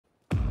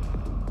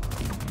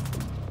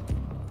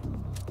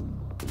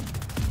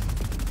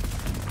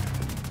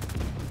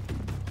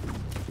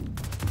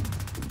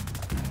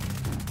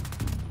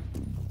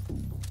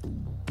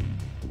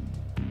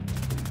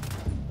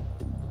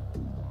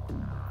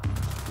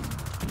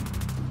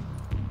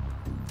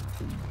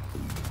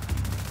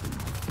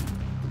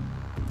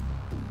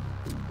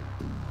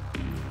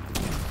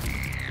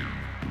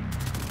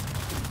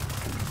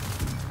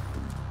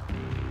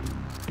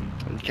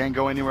can't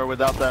go anywhere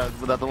without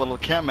the little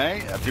chem,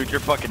 eh? Dude,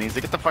 you're fucking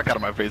easy. Get the fuck out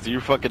of my face. You're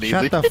fucking easy.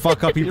 Shut the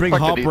fuck up. You bring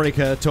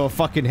Heartbreaker to a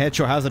fucking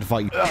headshot hazard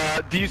fight.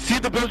 Do you see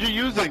the build you're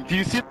using? Do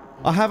you see?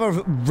 I have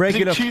a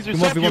regular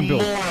 1v1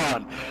 build.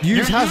 Moron.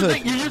 Use hazard.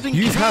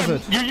 Use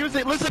hazard. You're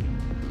using. Listen.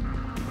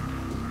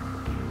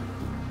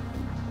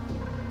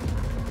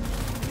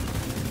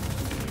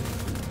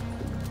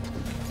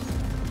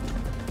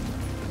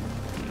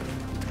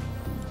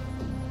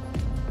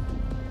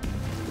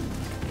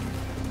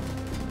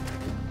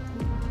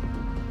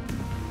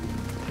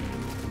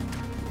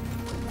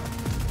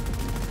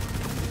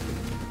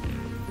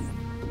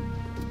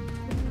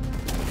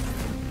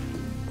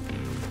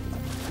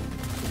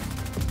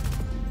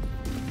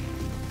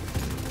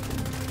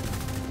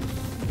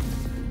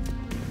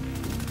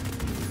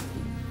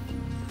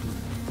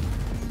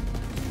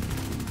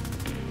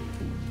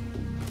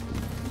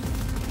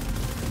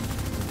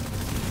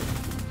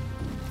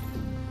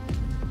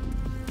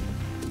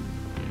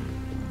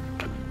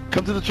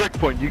 Come to the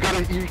checkpoint. You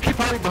keep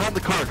hiding behind the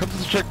car. Come to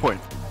the checkpoint.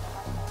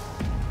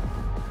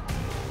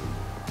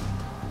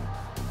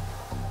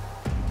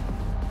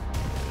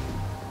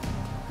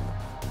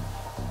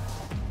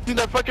 Using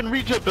that fucking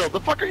regen build. The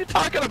fuck are you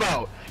talking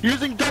about? You're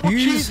using double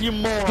cheese, you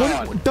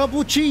moron.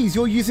 Double cheese?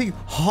 You're using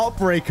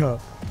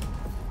Heartbreaker.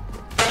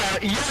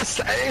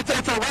 Yes,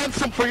 it's a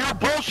ransom for your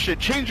bullshit.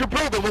 Change your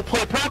build and we'll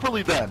play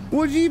properly then.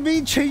 What do you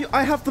mean change?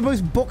 I have the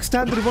most box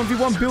standard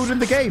 1v1 build in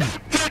the game.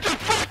 Dude, you're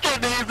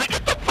fucking easy.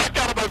 Get the fuck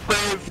out of my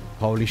face.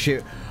 Holy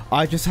shit.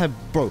 I just had,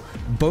 bro,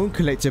 Bone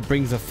Collector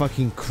brings a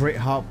fucking crit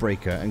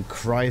Heartbreaker and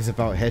cries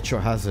about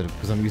headshot hazard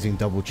because I'm using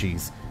double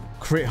cheese.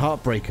 Crit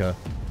Heartbreaker.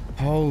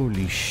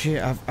 Holy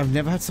shit. I've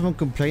never had someone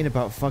complain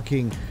about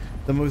fucking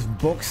the most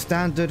box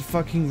standard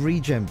fucking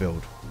regen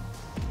build.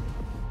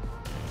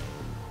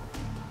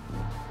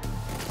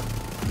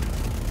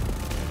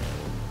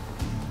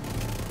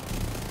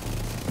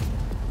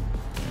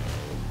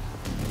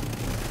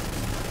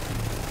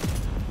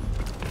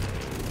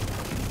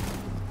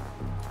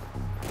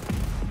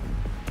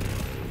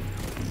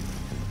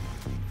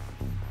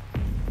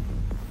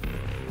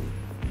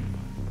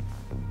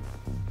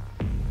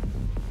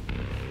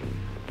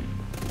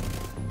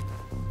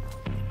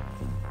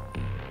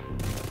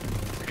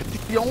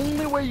 The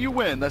only way you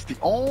win. That's the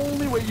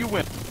only way you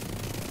win.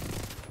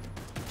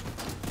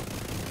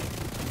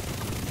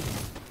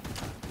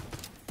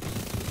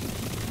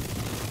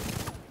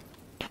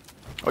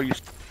 Oh, you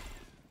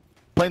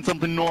playing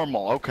something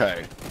normal?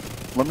 Okay.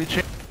 Let me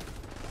change.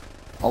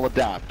 I'll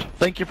adapt.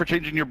 Thank you for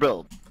changing your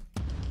build.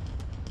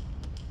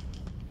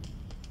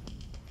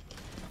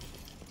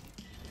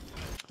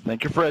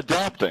 Thank you for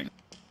adapting.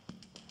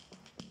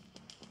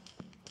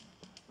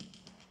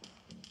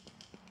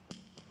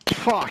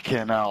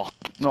 Fucking hell.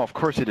 No, of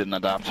course he didn't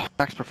adapt.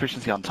 Max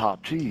proficiency on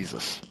top.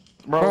 Jesus.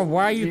 Bro,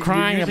 why are you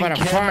crying about a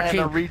fucking... and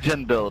a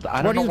regen build?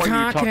 I what don't know are you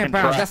why talking you're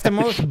about? trash. That's the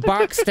most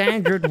box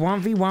standard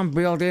 1v1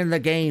 build in the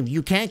game.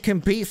 You can't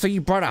compete, so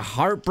you brought a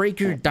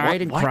Heartbreaker,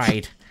 died, and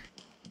cried.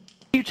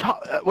 You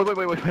wait,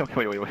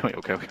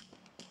 okay.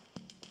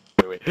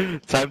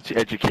 Wait. Time to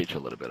educate you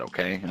a little bit,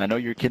 okay? And I know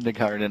your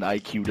kindergarten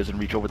IQ doesn't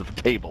reach over the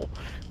table.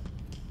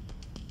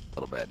 A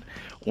little bit.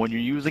 When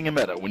you're using a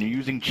meta, when you're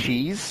using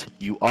cheese,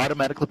 you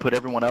automatically put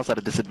everyone else at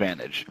a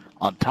disadvantage.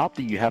 On top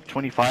that you have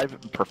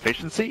 25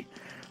 proficiency,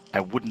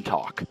 I wouldn't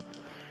talk.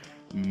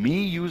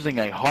 Me using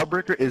a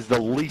Heartbreaker is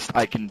the least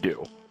I can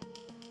do.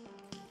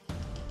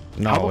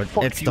 No,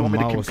 it's the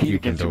most you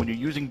can do. When you're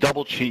using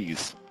double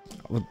cheese?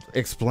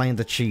 Explain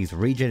the cheese.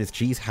 Regen is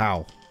cheese?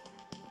 How?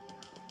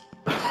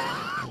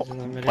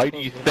 Why do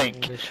you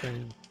think?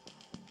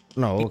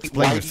 No,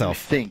 explain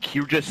yourself. Why do you think?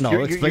 You're just...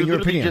 No, explain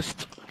your opinion.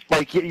 Just,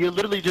 like, you're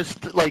literally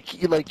just,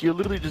 you're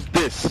literally just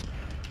this.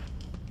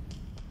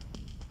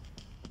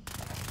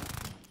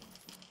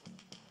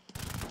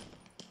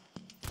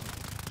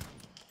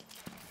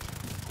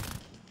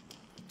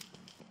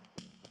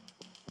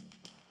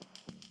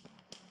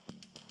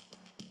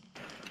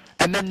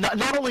 And then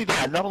not only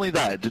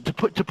that,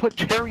 to put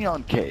cherry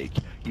on cake,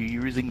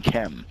 you're using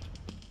chem.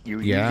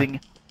 You're using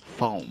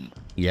foam.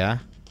 Yeah.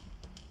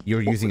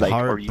 You're using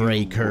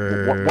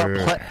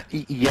Heartbreaker.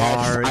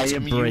 Yes, I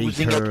am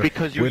using it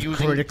because you're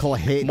using critical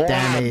hit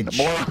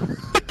damage.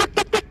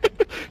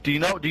 Do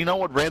you know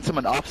what ransom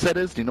and offset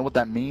is? Do you know what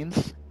that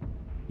means?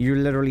 You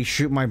literally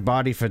shoot my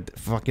body for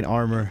fucking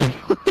armor.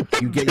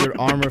 You get your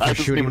armor for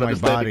shooting my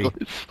body.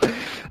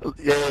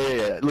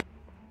 Yeah.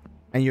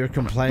 And you're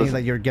complaining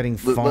that you're getting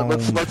foam.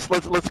 Let's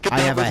get I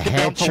have a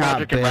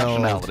headshot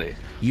build.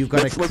 You've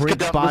got a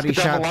crit body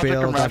shot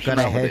build. I've got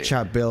a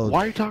headshot build.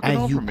 Why are you talking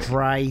over me? And you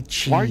cry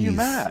cheese. Why are you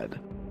mad?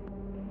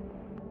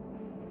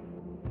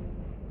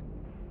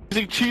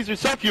 Using cheese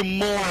yourself, you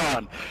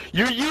moron.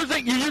 You're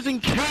using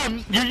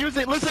chem.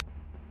 Listen.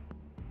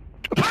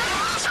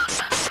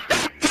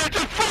 Dude,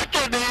 you're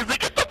fucking easy.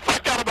 Get the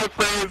fuck out of my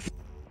face.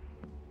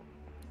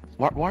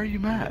 Why are you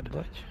mad?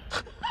 Why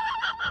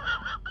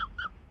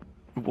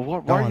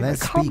are you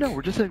calm down?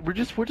 We're just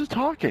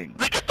talking.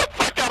 Get the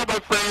fuck out of my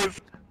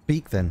face.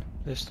 Speak then.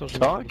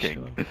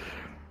 Talking.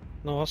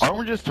 No, Aren't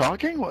we just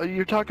talking? Well,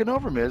 you're talking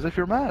over me as if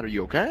you're mad. Are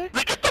you okay?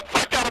 Get the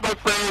fuck out of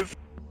my face!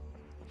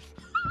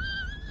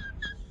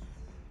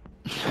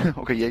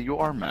 Okay, yeah, you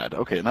are mad.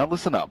 Okay, now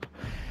listen up.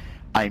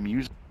 I'm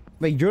using...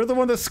 Mate, you're the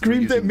one that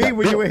screamed at me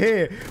when you were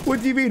here.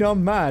 What do you mean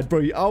I'm mad,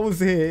 bro? I was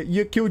here,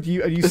 you killed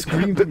you, and you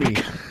screamed at me.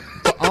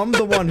 But I'm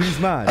the one who's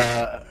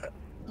mad.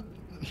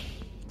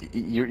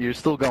 You're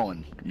still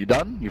going. You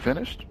done? You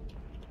finished?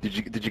 Did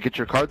you get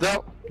your cards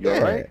out? You Yeah.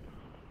 alright?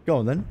 Go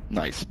on then.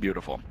 Nice,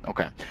 beautiful.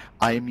 Okay.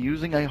 I am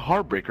using a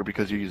Heartbreaker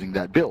because you're using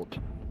that build.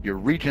 Your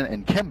Regen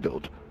and Chem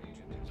build.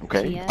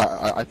 Okay?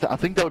 Yeah. I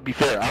think that would be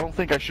fair. I don't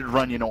think I should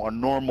run, you know, a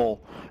normal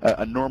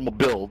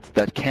build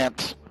that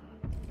can't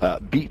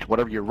beat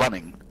whatever you're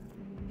running.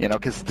 You know,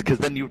 because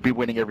then you'd be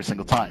winning every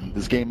single time.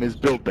 This game is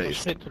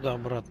build-based. Пошли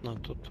туда-обратно,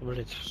 тут,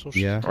 блядь,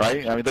 слушай. Yeah.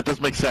 Right? I mean, that does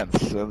make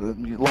sense.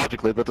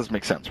 Logically, that does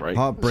make sense, right?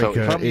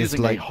 Heartbreaker is using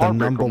a like the Heartbreaker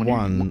number when you-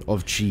 one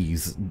of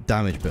cheese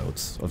damage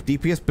builds. Of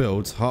DPS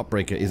builds,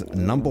 Heartbreaker is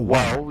number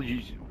one.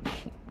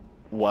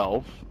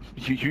 Well,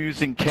 you're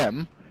using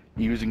Chem,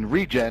 you're using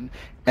Regen,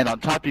 and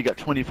on top you got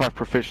 25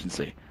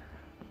 proficiency.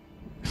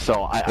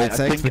 So It's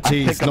I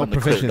expertise, think I'm not in the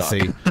clear,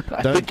 proficiency.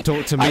 Doc. Don't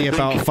talk to me I think-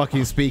 about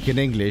fucking speaking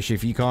English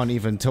if you can't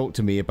even talk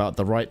to me about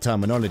the right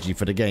terminology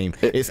for the game.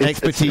 It's it's-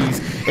 expertise,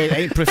 it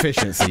ain't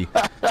proficiency.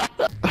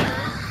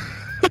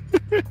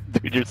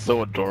 Dude, you're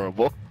so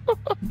adorable.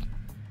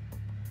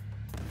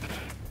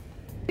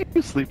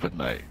 You sleep at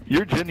night.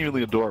 You're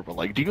genuinely adorable.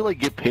 Like, do you like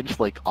get pinched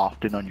like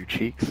often on your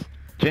cheeks?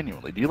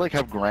 Genuinely, do you like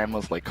have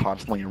grandmas like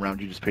constantly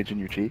around you just pinching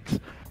your cheeks?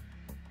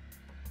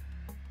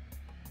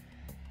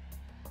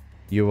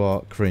 You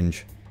are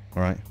cringe,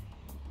 alright?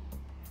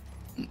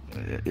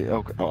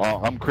 Okay.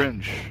 Oh, I'm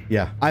cringe.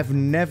 Yeah. I've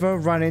never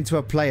run into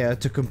a player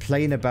to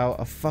complain about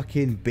a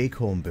fucking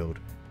bighorn build.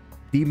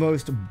 The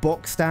most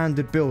box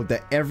standard build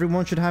that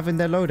everyone should have in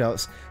their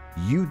loadouts,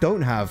 you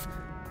don't have.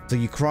 So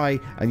you cry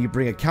and you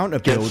bring a counter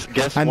build,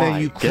 Guess and why?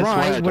 then you Guess why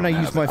cry I when I don't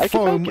use have my it. I can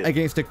foam make it.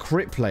 against a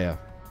crit player.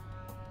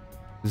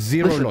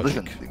 Zero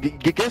logic. Listen.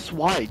 Guess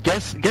why?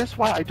 Guess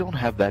why I don't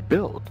have that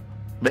build.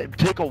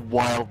 Take a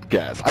wild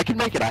guess. I can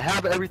make it. I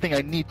have everything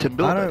I need to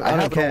build I don't- it. I don't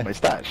have it all care. in my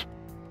stash.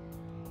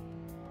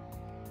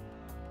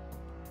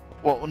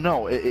 Well,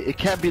 no, it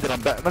can't be that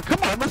I'm bad. Now,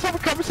 come on, let's have a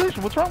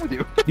conversation. What's wrong with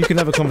you? You can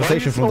have a Why are you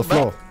conversation from so the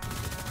floor. mad?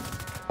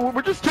 Well,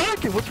 we're just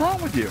talking. What's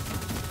wrong with you?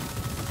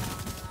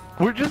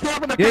 We're just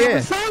having a Yeah.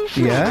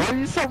 conversation. Yeah. Why are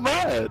you so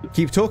mad?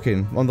 Keep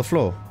talking on the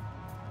floor.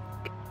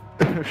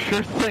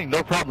 Sure thing,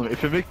 no problem.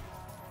 If it makes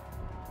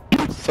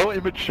so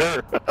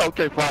immature.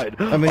 Okay, fine.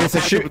 I mean, it's a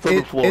I'll shoot. give it to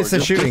the floor. It's a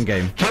shooting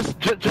game. Just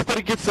that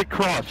it gets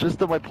across. Just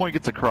that my point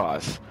gets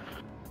across.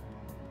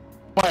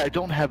 Why I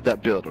don't have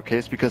that build, okay?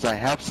 It's because I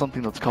have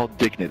something that's called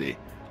dignity,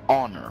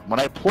 honor. When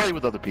I play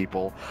with other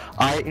people,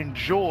 I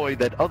enjoy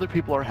that other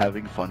people are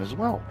having fun as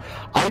well.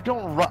 I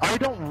don't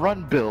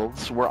run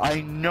builds where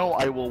I know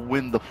I will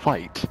win the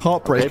fight.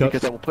 Heartbreaker. Okay?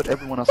 Because I will put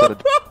everyone else at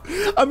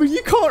a. I mean,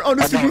 you can't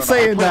honestly No, be no,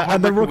 saying I play that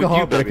and then rock a with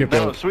you, baby. heartbreaker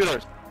No, build.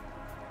 sweetheart.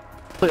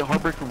 I play a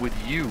heartbreaker with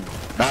you,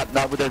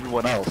 not with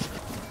everyone else.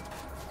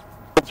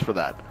 For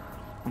that,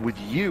 with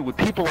you, with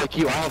people like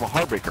you, I have a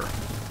heartbreaker.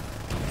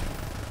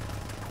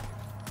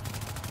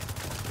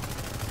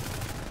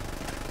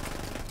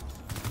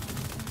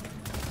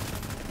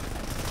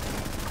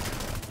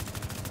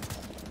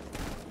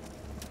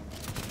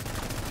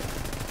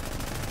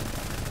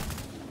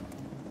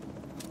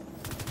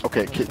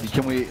 Okay,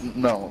 can we?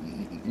 No,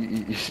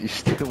 you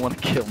still want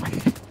to kill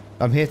me?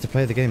 I'm here to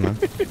play the game, man.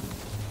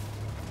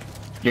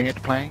 You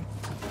ain't playing?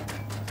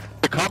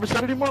 The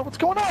conversate anymore? What's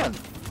going on?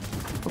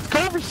 Let's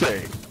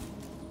conversate.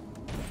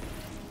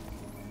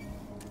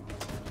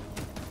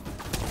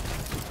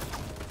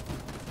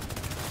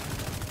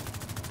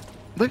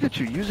 Look at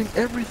you using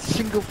every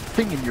single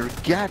thing in your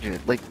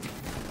gadget, like.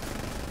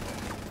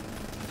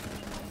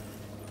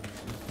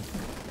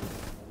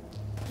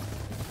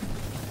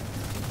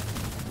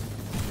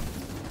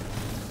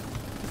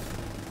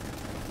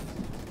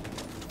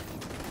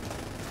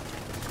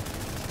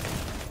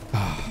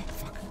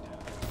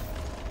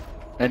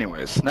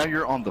 Anyways, now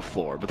you're on the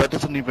floor, but that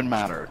doesn't even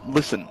matter.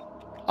 Listen,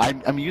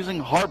 I'm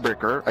using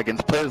Heartbreaker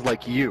against players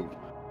like you.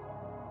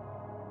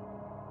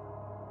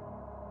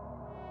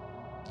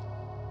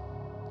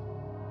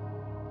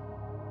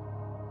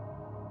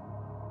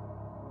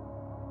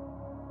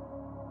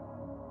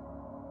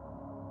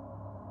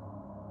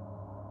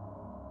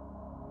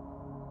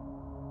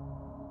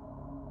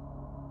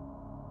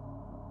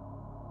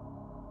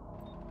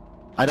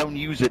 I don't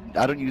use it.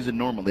 I don't use it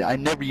normally. I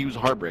never use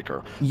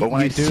Heartbreaker. But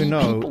when You I do see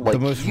know people like the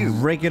most you,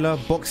 regular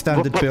box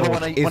standard build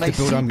when I is the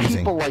see build I'm using.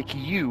 people like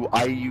you,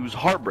 I use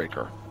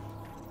Heartbreaker.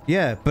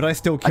 Yeah, but I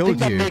still I think killed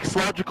that you. makes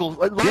logically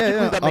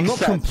Yeah, that I'm makes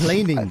not sense,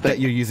 complaining I that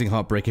think. you're using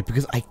Heartbreaker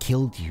because I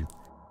killed you.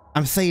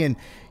 I'm saying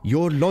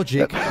your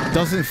logic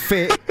doesn't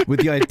fit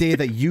with the idea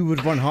that you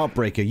would run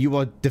Heartbreaker. You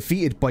are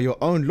defeated by your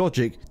own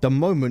logic the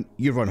moment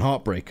you run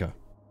Heartbreaker.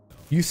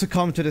 You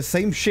succumb to the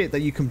same shit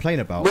that you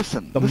complain about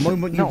Listen, the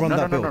moment you run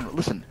that build. No,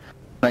 listen.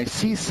 When I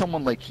see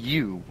someone like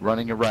you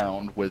running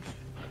around with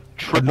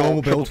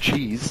normal triple build?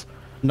 cheese,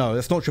 No,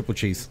 that's not triple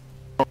cheese.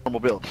 Normal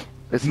build.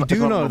 You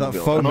do know that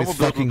foam is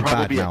fucking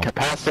bad now.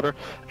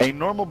 A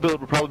normal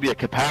build would probably be a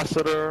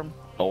capacitor,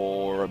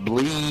 or a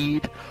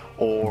bleed,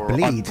 or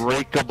Bleed?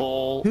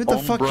 unbreakable. Who the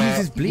fuck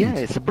uses bleed? Yeah,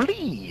 it's a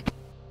bleed.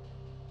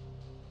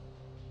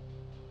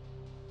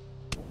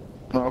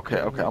 Okay.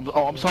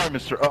 I'm sorry,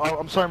 Mr.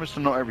 I'm sorry, Mr.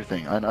 Know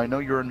Everything. I know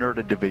you're a nerd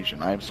at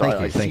Division. I'm sorry.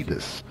 I see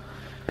this.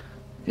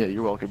 Yeah,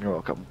 you're welcome. You're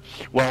welcome.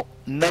 Well,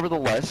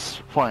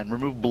 nevertheless, fine.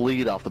 Remove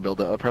bleed off the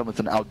build. Apparently, it's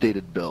an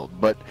outdated build,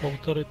 but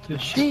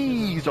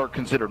these are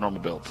considered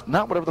normal builds,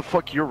 not whatever the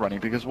fuck you're running,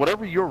 because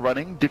whatever you're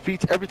running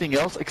defeats everything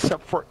else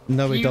except for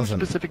few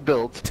specific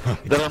builds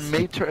that are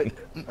made to.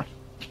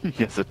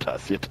 Yes, it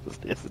does.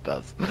 Yes, it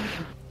does.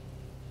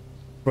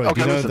 Bro,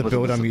 okay, you know the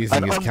build I'm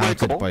using is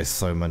countered by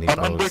so many builds.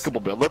 An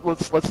unbreakable build.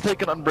 Let's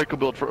take an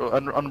unbreakable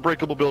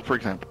build for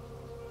example.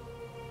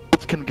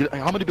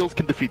 How many builds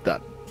can defeat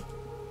that?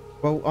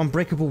 Well,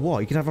 unbreakable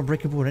what? You can have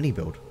unbreakable in any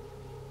build.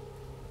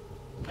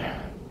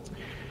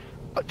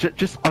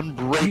 Just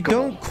unbreakable. You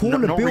don't call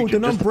a build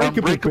an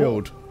unbreakable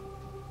build.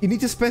 You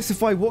need to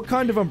specify what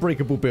kind of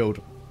unbreakable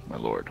build. My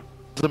lord.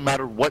 Doesn't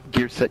matter what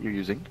gear set you're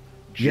using.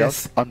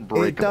 Just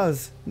unbreakable. It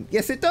does.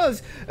 Yes, it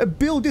does. A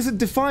build isn't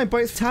defined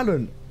by its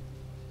talent.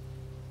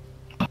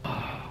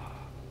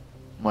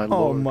 My lord.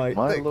 Oh my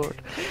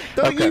lord.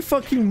 Don't you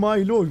fucking my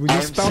lord when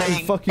you're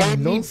spouting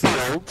fucking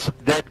nonsense.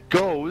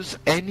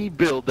 Any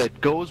build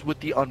that goes with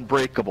the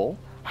unbreakable,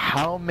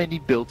 how many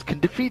builds can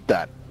defeat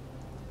that?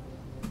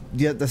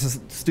 Yeah, that's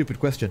a stupid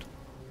question.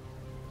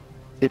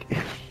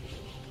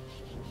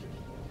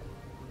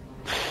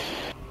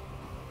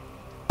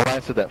 I'll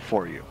answer that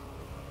for you.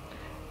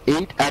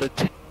 8 out of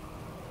 10.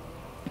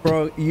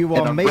 Bro, you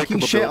are making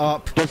shit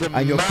up,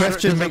 and your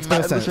question makes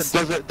no sense.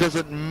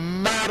 Doesn't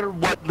matter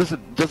what.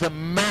 Listen, doesn't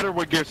matter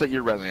what gear set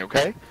you're running.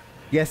 Okay.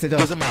 Yes, it does.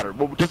 Doesn't matter.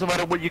 Doesn't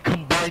matter what you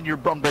combine your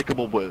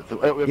unbreakable with.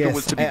 If yes, it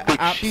was to be big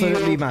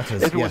absolutely shield,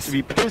 matters. If it was to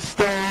be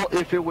pistol,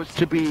 if it was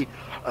to be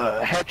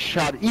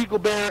headshot eagle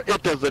bear,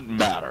 it doesn't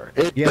matter.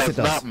 It does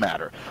not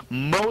matter.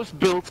 Most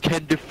builds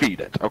can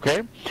defeat it.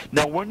 Okay.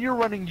 Now, when you're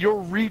running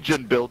your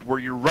region build, where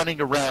you're running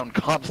around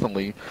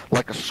constantly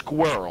like a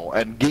squirrel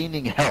and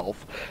gaining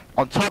health,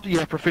 on top of you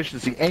have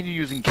proficiency and you're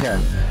using Ken,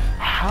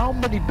 how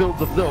many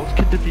builds of those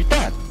can defeat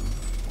that?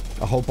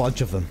 A whole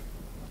bunch of them.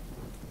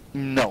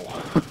 No,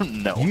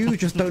 no. You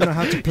just don't know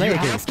how to play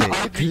against it.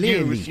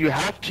 Clearly, you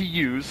have to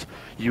use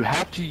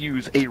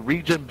a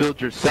region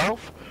build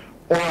yourself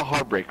or a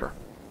heartbreaker.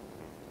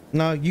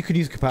 No, you can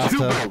use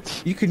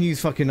capacitor. You can use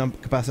fucking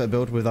capacitor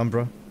build with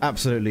Umbra.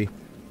 Absolutely.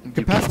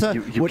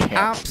 Capacitor would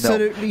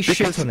absolutely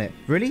shit on it.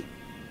 Really?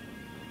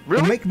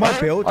 Really? Make my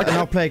build and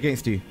I'll play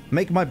against you.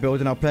 Make my build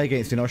and I'll play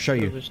against you and I'll show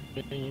you.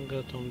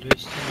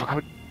 I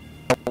would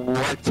a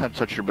lifetime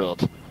touch your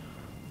build.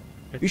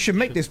 You should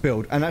make this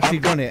build and actually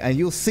run it, and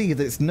you'll see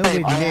that it's nowhere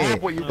near as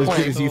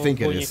good as you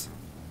think it is.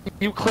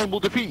 You claim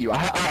will defeat you.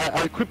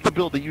 I equipped the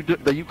build that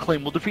you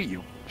claim will defeat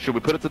you. Should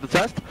we put it to the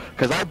test?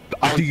 Because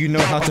I do you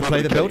know how to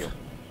play the build?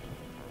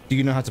 Do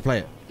you know how to play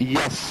it?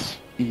 Yes.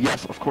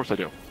 Yes, of course I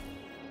do.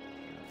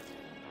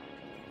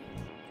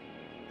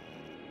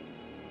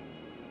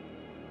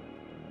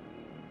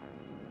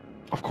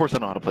 Of course I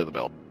know how to play the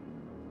build.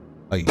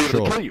 Are you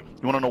sure? Kill you.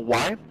 You want to know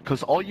why?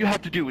 Because all you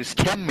have to do is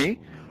chem me,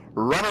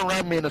 run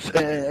around me in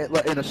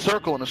a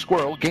circle in a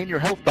squirrel, gain your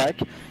health back,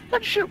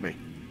 and shoot me.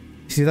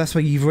 See, that's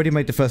where you've already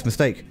made the first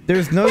mistake. There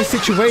is no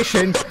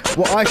situation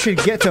where I should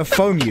get to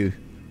foam you.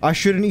 I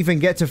shouldn't even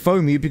get to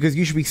foam you because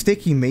you should be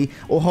sticking me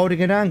or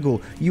holding an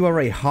angle. You are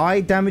a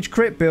high damage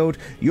crit build.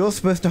 You're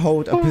supposed to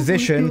hold a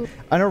position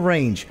and a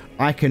range.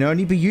 I can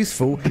only be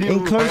useful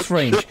in close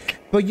range.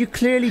 But you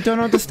clearly don't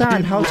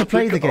understand how to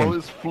play the game. All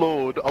is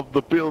flowed of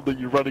the build that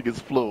you're running is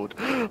flowed.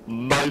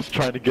 Nice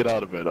trying to get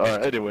out of it.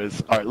 Alright,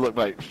 anyways. Alright, look,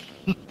 mate.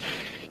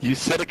 You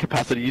said a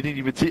capacitor. You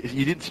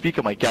didn't speak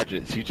of my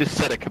gadgets. You just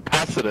said a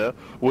capacitor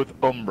with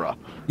Umbra.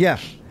 Yeah.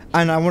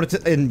 And I wanted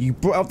to, and you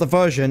brought up the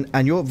version,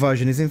 and your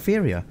version is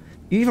inferior.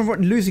 You're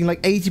even losing like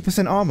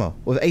 80% armor,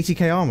 or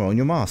 80k armor on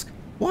your mask.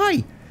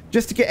 Why?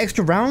 Just to get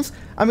extra rounds?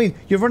 I mean,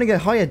 you're running a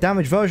higher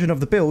damage version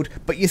of the build,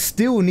 but you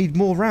still need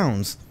more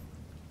rounds.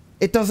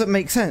 It doesn't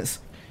make sense.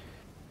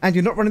 And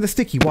you're not running the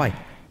sticky, why?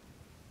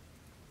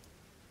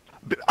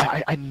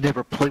 I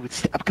never play with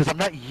sticky, because I'm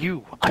not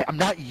you. I'm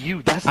not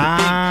you, that's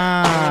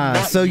the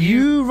thing. So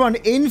you run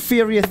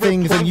inferior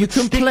things and you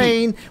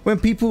complain when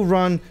people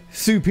run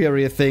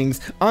superior things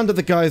under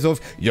the guise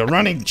of, you're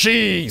running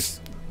cheese!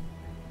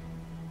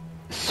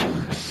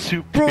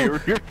 Superior.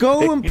 Bro,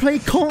 go and play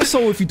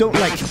console if you don't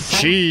like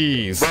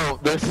cheese.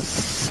 Bro, there's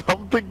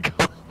something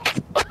called...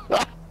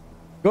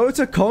 Go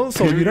to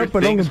console, you don't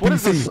belong in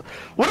PC.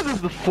 What is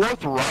this, the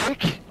Fourth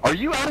Reich? Are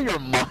you out of your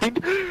mind?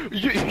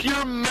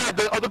 You're mad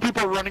that other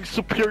people are running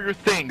superior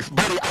things.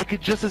 Buddy, I could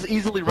just as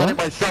easily run it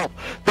myself.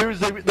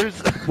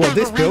 Well,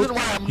 this build?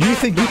 You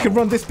think you can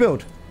run this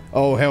build?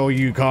 Oh, hell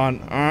you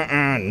can't.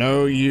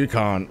 No you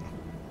can't.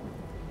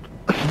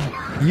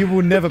 You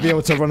will never be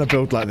able to run a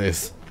build like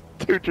this.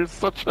 Dude, you're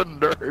such a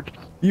nerd.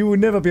 You will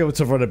never be able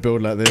to run a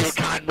build like this. You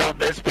can't run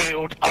this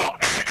build. Oh.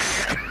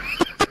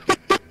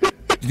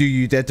 Do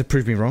you dare to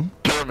prove me wrong?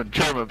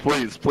 Chairman,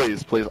 please.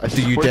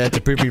 Do you dare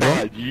to prove me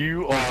wrong?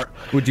 You are.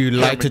 Would you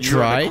like to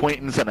try? You're an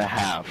acquaintance and a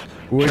half.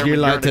 Would you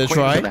like to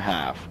try? And a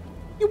half.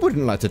 You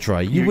wouldn't like to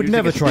try. You would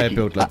never try a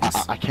build like this.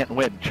 I can't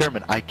win.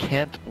 Chairman, I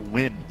can't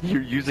win.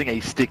 You're using a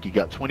stick. You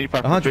got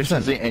 25 100%.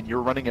 proficiency and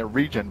you're running a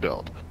regen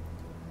build.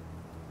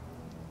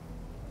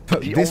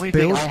 But The this only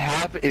thing build I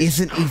have is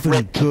isn't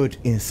even good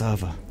in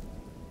server.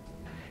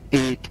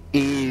 It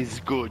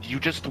is good. You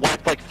just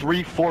wiped like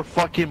 3-4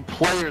 fucking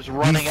players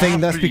running. You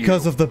think that's after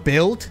because you. of the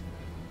build?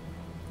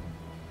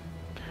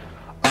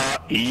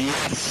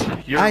 Yes.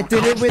 I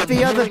did it with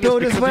the other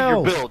build as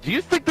well. Build. Do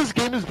you think this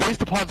game is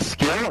based upon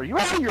skill? Are you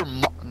out of your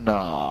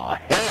Nah,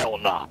 hell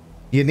no.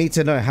 You need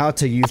to know how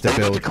to use the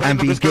build and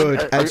be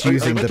good at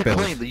using the build.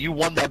 Claim that you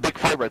won that big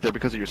fight right there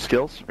because of your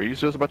skills? Are you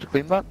just about to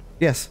claim that?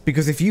 Yes,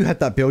 because if you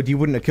had that build, you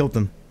wouldn't have killed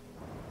them.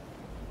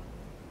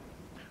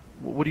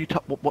 What are you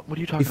talking about?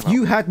 If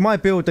you had my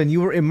build and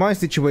you were in my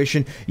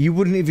situation, you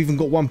wouldn't have even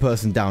got one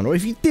person down. Or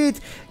if you did,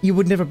 you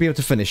would never be able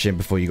to finish him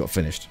before you got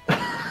finished.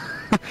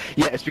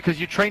 Yeah, it's because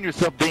you train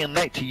yourself day and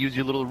night to use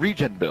your little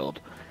regen build.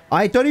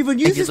 I don't even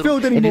use this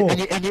build anymore.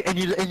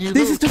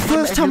 This is the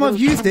first time I've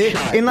used it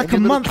in like a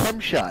month.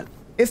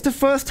 It's the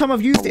first time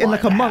I've used it in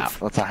like a month.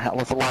 That's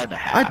a lie and a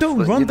half. I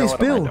don't run this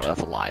build.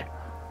 That's a lie.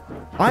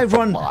 I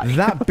run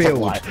that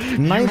build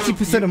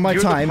 90% of my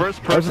time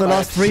over the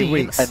last 3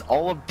 weeks. And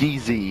all of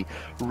DZ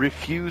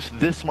refused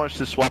this much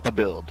to swap a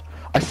build.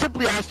 I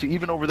simply asked you,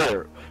 even over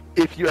there,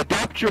 if you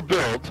adapt your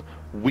build,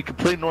 we could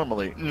play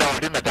normally. No, I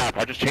didn't adapt.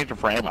 I just changed it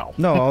for ammo.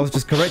 No, I was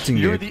just correcting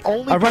you. You're the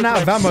only I ran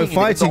out of ammo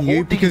fighting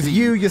you because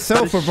you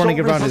yourself were running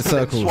around in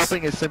circles.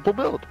 Swapping a simple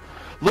build.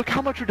 Look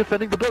how much you're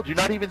defending the build. You're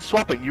not even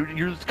swapping. You're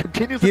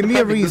continuously. Give me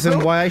a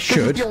reason why I should.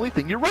 This is the only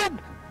thing you run.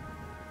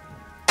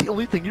 The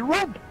only thing you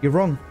run. You're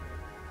wrong.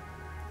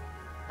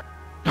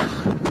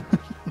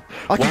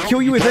 I can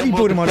kill you with any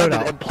build in my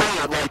loadout. And play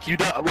it like you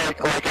don't,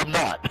 like I'm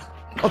not.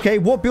 Okay,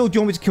 what build do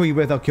you want me to kill you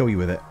with? I'll kill you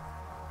with it.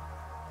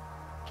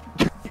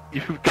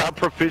 You've got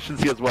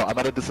proficiency as well. I'm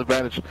at a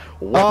disadvantage.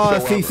 Oh,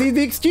 see,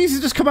 the excuses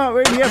just come out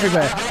really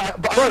everywhere.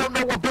 But I don't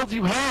know what build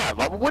you have.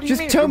 What do you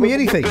mean? Just tell me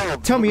anything.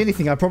 Tell me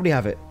anything. I probably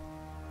have it.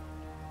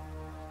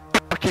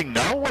 Fucking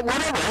no,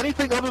 whatever.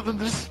 Anything other than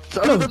this.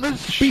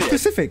 Be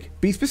specific.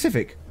 Be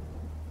specific.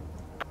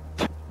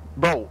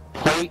 Bro,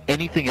 play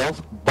anything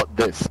else but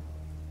this.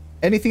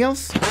 Anything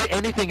else? Play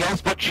anything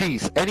else but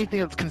cheese. Anything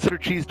that's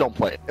considered cheese, don't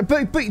play it.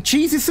 But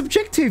cheese is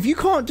subjective. You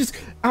can't just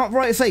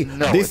outright say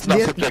no, this. It's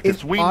not subjective.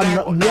 It's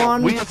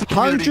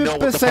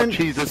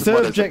 100%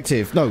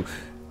 subjective. No.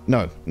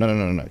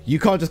 You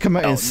can't just come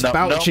out and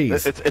spout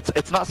cheese.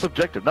 It's not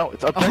subjective. No,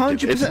 it's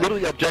objective. 100%. It's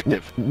literally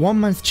objective. One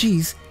man's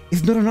cheese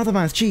is not another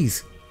man's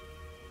cheese.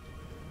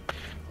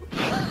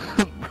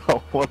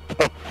 Bro, what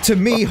the To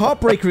me,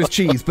 Heartbreaker is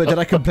cheese, but did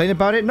I complain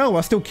about it? No,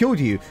 I still killed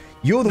you.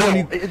 You're the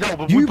one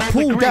who you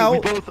pulled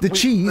out the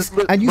cheese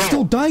and you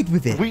still died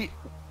with it.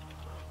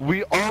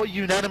 We all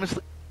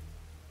unanimously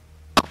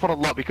for a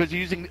lot because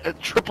you're using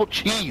triple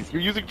cheese.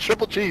 You're using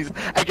triple cheese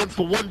against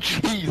one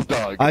cheese,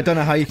 dog. I don't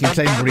know how you can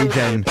claim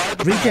regen.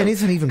 Regen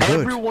isn't even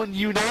good.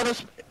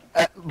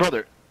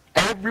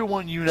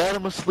 Everyone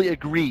unanimously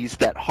agrees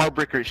that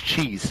Heartbreaker is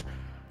cheese.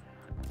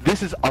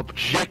 This is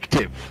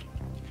objective.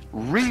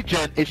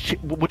 Regen is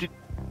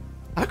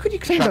how could you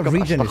claim that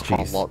regen is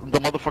cheese? The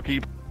motherfucker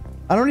you...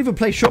 I don't even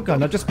play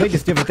shotgun. I just played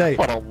this the other day.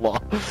 The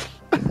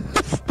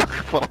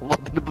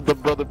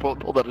brother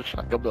pulled out a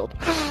shotgun build.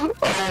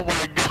 Oh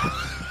my god.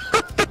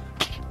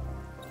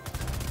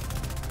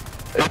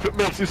 If it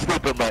makes you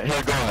sleep at night,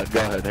 here, go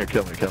ahead, here,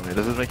 kill me.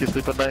 Does this make you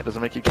sleep at night? Does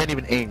it make you can't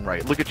even aim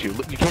right? Look at you.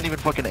 Look, you can't even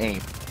fucking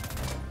aim.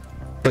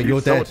 But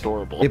you're dead. So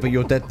adorable. Yeah, but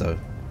you're dead though.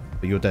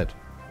 But you're dead.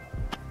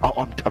 Oh,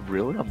 I'm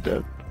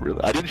dead.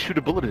 Really? I didn't shoot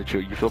a bullet at you.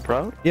 You feel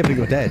proud? Yeah, but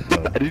you're dead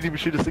though. I didn't even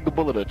shoot a single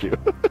bullet at you.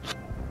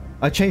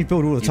 I change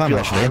build all the time,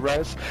 actually.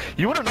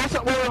 You want to know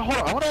something? Wait, hold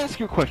on. I want to ask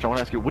you a question.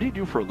 What do you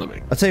do for a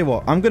living? I'll tell you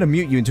what. I'm going to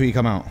mute you until you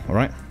come out,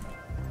 alright?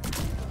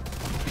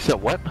 You said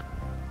what?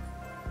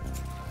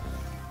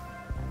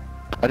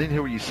 I didn't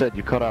hear what you said.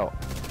 You cut out.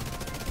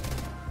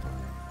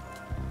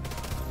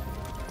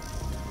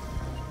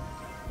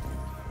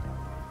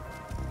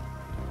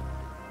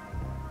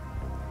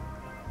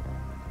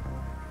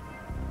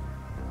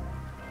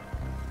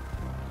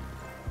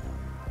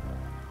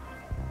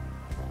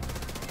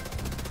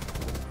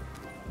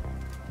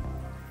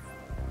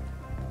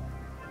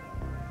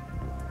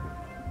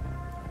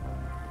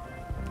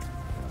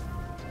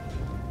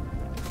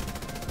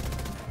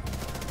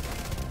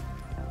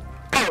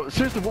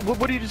 Seriously,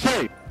 what did you just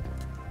say?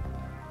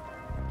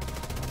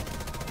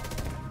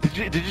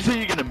 Did you say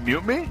you're gonna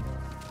mute me?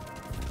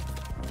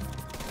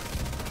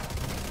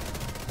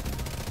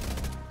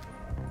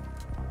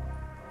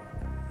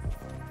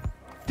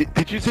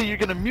 Did you say you're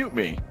gonna mute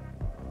me?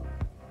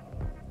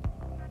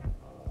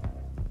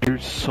 You're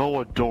so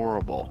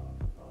adorable.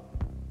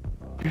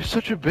 You're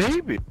such a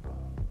baby.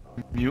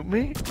 Mute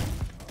me?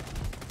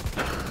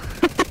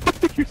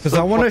 Because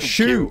I want to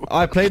shoot.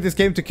 I played this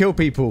game to kill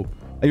people.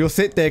 And you'll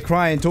sit there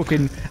crying,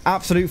 talking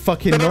absolute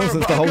fucking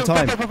nonsense the whole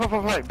time.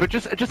 Fine. But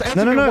just answer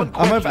No, no, me no. one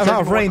question. I'm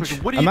out of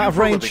range. I'm out of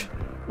range.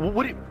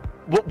 What do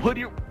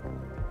you...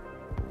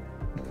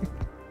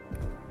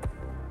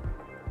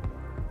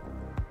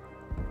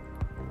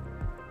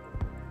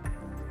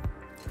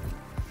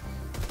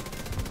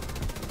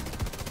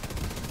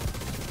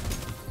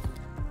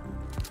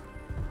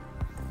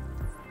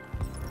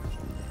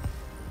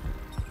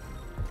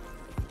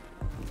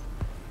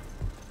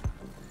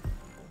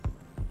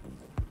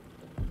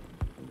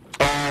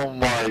 Oh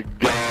my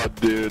god,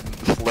 dude.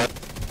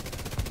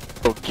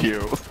 So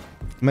cute.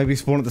 Maybe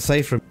spawn at the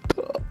safe room.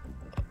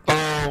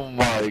 Oh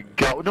my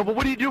god. No, but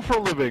what do you do for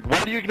a living?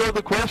 Why do you ignore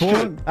the question?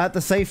 Spawn at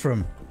the safe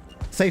room.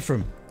 Safe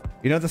room.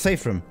 You know the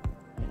safe room?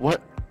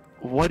 What?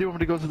 Why do you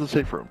want me to go to the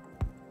safe room?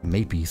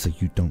 Maybe so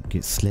you don't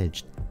get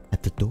sledged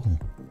at the door.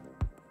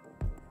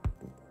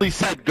 He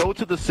said, go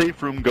to the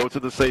safe room, go to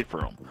the safe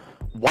room.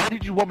 Why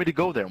did you want me to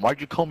go there?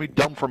 Why'd you call me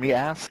dumb for me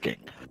asking?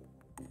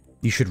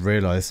 You should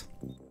realize.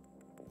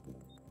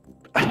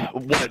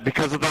 What?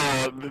 Because of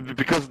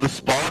the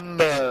spawn,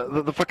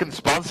 the fucking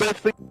spawn safe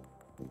thing?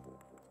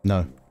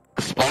 No.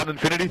 The spawn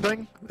infinity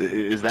thing?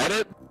 Is that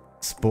it?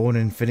 Spawn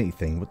infinity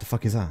thing? What the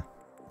fuck is that?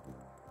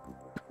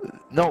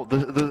 No,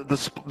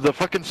 the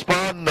fucking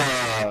spawn,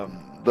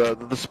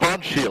 the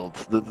spawn shield,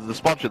 the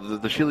spawn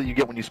shield, the shield that you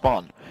get when you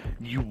spawn.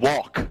 You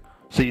walk,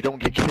 so you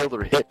don't get killed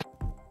or hit.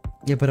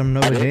 Yeah, but I'm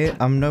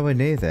nowhere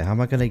near there. How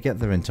am I gonna get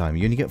there in time?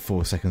 You only get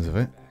 4 seconds of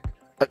it.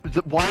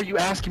 Why are you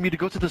asking me to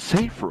go to the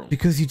safe room?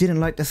 Because you didn't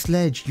like the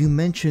sledge. You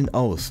mentioned,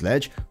 oh,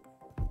 sledge.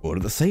 Go to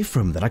the safe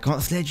room, then I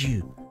can't sledge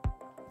you.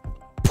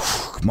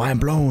 Mind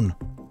blown.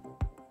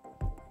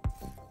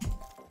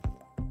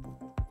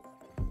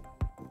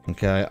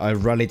 Okay, I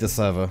rallied the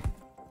server.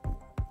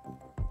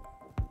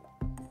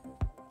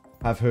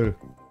 Have who?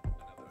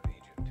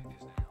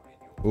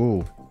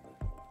 Ooh.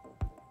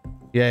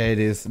 Yeah, it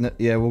is. No,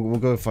 yeah, we'll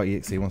go fight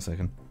EXE. 1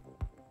 second.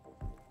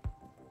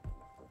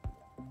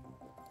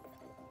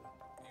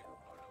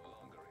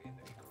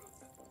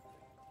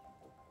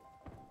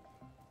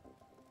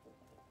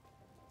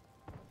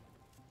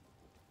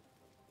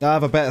 I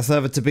have a better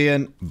server to be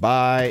in.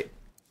 Bye.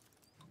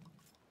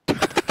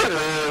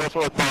 That's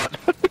what I thought.